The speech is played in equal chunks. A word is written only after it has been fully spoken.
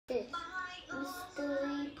this?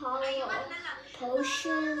 Mystery power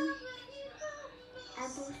potion.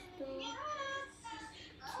 Apple store.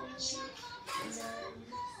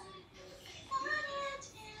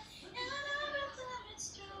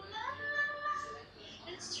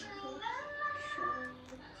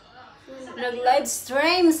 Nag-live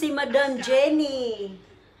stream si Madam Jenny.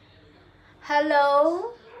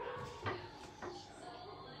 Hello?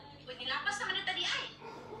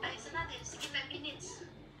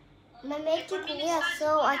 Make it clear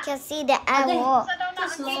so I can see the arrow.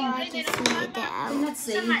 So I can see the arrow. Cannot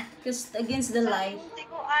say because against the light.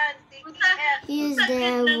 Here's the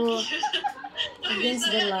arrow.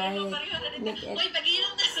 Against the light. Make it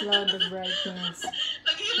slow the brightness.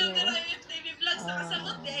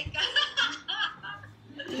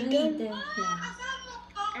 Yeah. Yeah.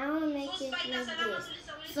 I will make it like this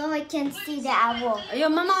so I can see the arrow. Ayo,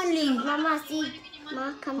 Mama only. Mama, see.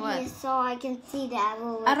 Ma, come What? here so I can see the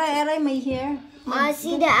arrow. Aray, my hair. Ma,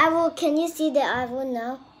 see the arrow. Can you see the arrow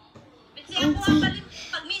now? And see.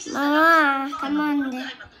 Mama, come on there.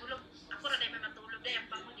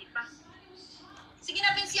 Sige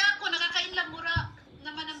na, Vinci ako. Nakakain lang mura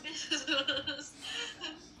naman ang business.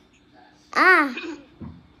 Ah.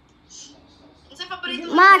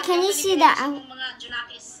 Ma, can you see the arrow? Mga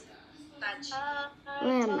Junakis. Touch.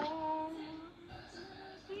 Where am I?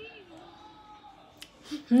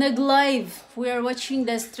 Nag-live. We are watching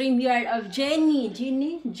the StreamYard of Jean.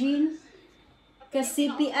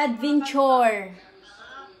 Kasipi Adventure.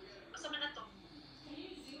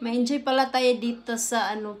 Ma-enjoy pala tayo dito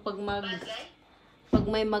sa ano pag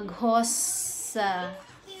may mag-host sa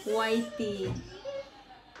YT.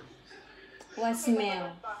 What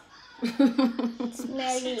smell?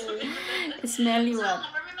 Smelly. Smelly what?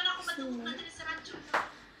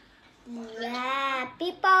 Yeah,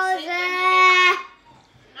 people there.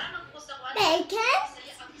 Bacon?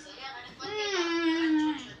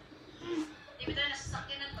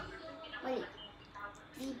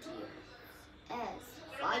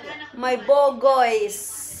 My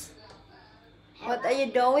bogoys. What are you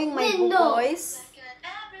doing, my bogoys?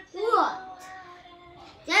 What?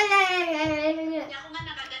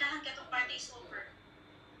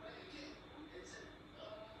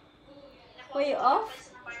 Were you off?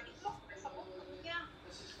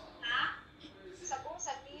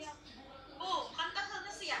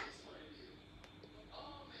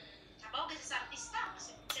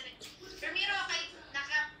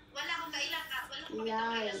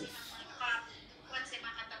 Nice.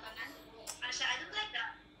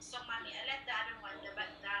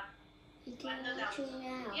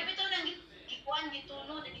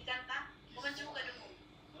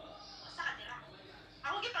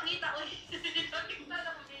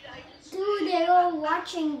 Dude, they're all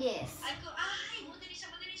watching this.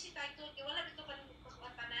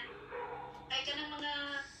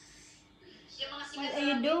 What are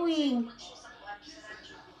you doing?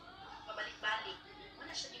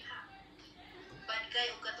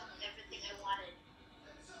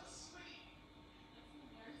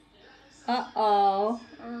 Uh-oh.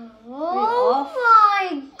 Oh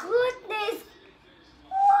my goodness.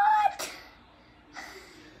 What?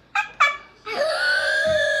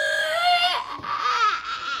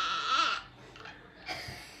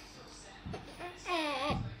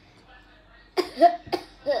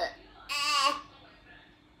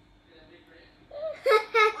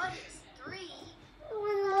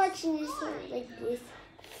 I'm watching this one like this.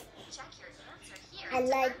 I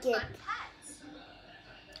like it.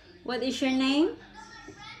 What is your name?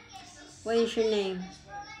 What is your name?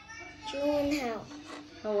 June how?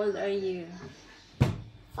 How old are you?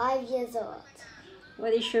 5 years old.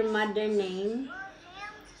 What is your mother name?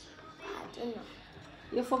 I don't know.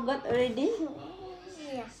 You forgot already?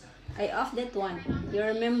 Yeah. I off that one. You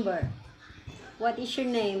remember? What is your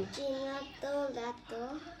name? Ginato,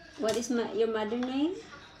 Lato. What is your mother name?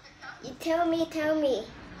 You tell me.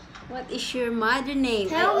 What is your mother name?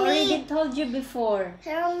 Tell I already me. told you before.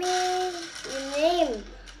 Tell me your name.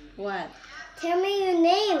 What? Tell me your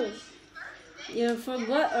name. You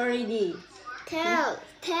forgot already. Tell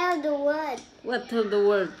the word. What tell the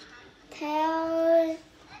word? Tell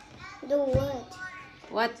the word.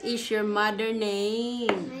 What is your mother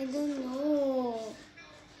name? I don't know.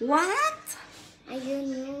 What? I don't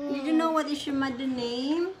know. You don't know what is your mother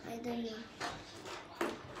name? I don't know.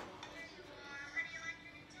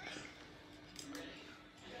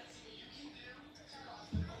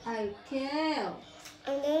 I kill.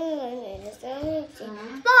 I don't know. Huh?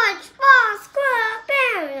 SpongeBob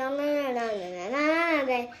SquarePants.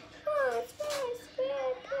 SpongeBob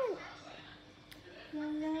SquarePants. La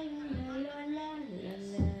la la la la la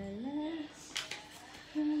la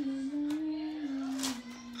la.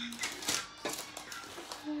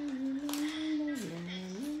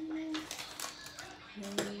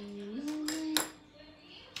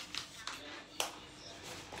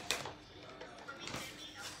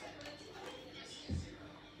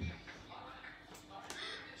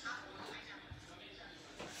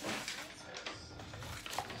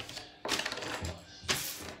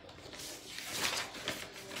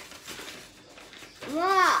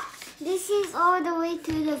 almost all the way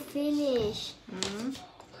to the finish. Hmm?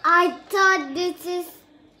 I thought this is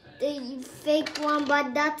the fake one,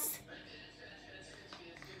 but that's...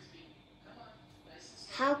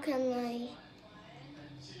 How can I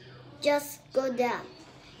just go down?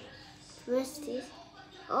 First this.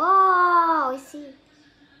 Oh, I see.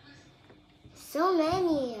 So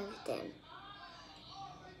many of them.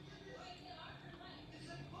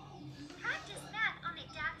 Practice math on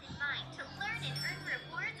adapted mind to learn and earn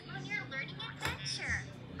rewards on your learning adventure.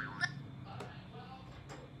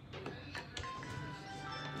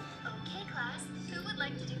 Okay, class, who would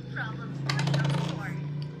like to do problem 3 on the board?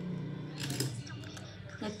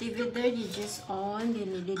 The TV there, you just on,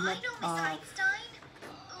 then you did I not know, Miss off. Einstein.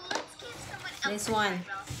 Let's give someone else This a one.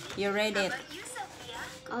 try, Ralphie. You read How it. about you, Sophia?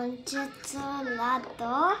 Concerto.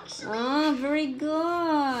 Oh, very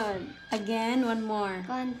good. Again, one more.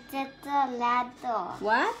 Concerto.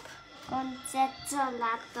 What?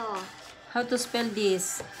 Concerto. How to spell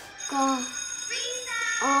this? Go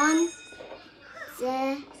on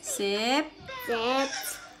the Sip. set.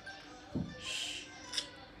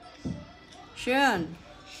 Shun.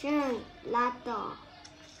 Lato.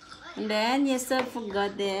 And then you still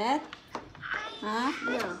forgot that? Huh?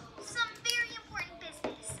 No. Some very important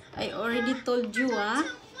business. I already told you, huh? To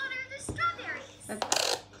water the strawberries. Uh,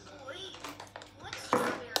 Wait, what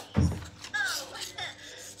strawberries? Oh, I just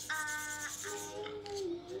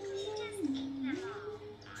ate them all.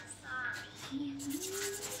 Sorry.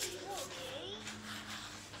 Okay.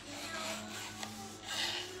 No.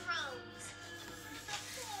 Rose.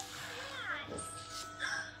 Yes.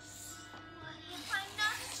 What if I'm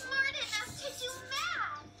not smart enough to do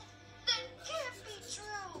math? That can't be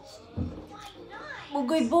true. Why not?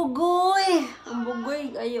 Bugoy-bugoy. Ang bugoy.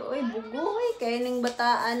 Ayo, oy, bugoy. Kaya ng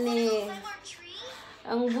bataan eh. Climb our tree?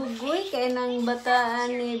 Ang bugoy kaya ng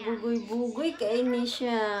bataan eh. Bugoy-bugoy kaya ni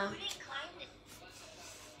siya. We didn't climb it.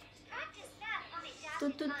 Practice math on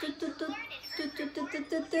Tut, adapted tut, tut, mind tut, to tut, learn and tut, tut, earn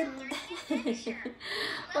tut, tut, rewards tut. on your learning adventure.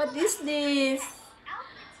 What is this?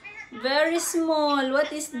 Alphabet's Very small. What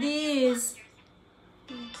is this?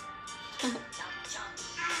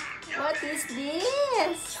 What is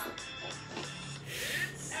this?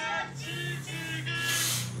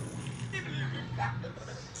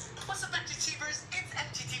 What's up, FGTVers? It's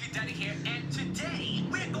FGTV Daddy here, and today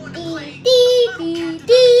we're going to play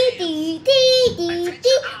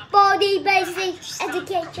Body basic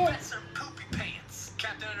education. Professor Poopy Pants.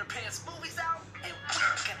 Captain Underpants movies out, and we're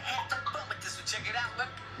gonna have some fun with this. So check it out. Look,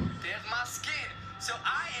 there's my skin. So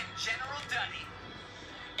I am General Duddy,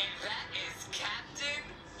 and that is Captain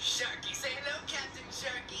Sharky. Say hello, Captain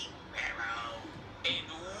Sharky. Hello. And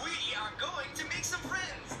we are going to make some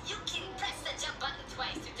friends. You can press the jump button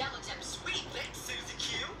twice to double jump. Sweet, thanks, Susie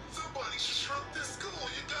Q. Somebody should shrunk this school.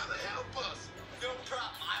 You gotta help us. No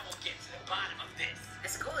problem. I will get to the bottom of this. The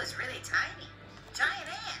school is really tiny. Giant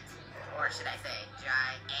ant. Or should I say,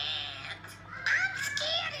 giant ant? I'm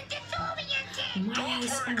scared and disoriented. Maya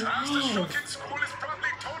is The alive. shrunken school is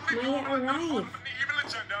probably totally Maya full of alive. an evil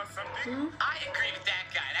agenda or something. Huh? I agree with that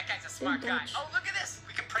guy. That guy's a smart guy. Touch. Oh, look at this.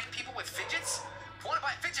 We can prank people with fidgets. Want to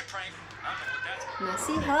buy a fidget prank? I don't know what that's.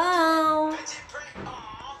 Nasihaw. Fidget prank. Oh,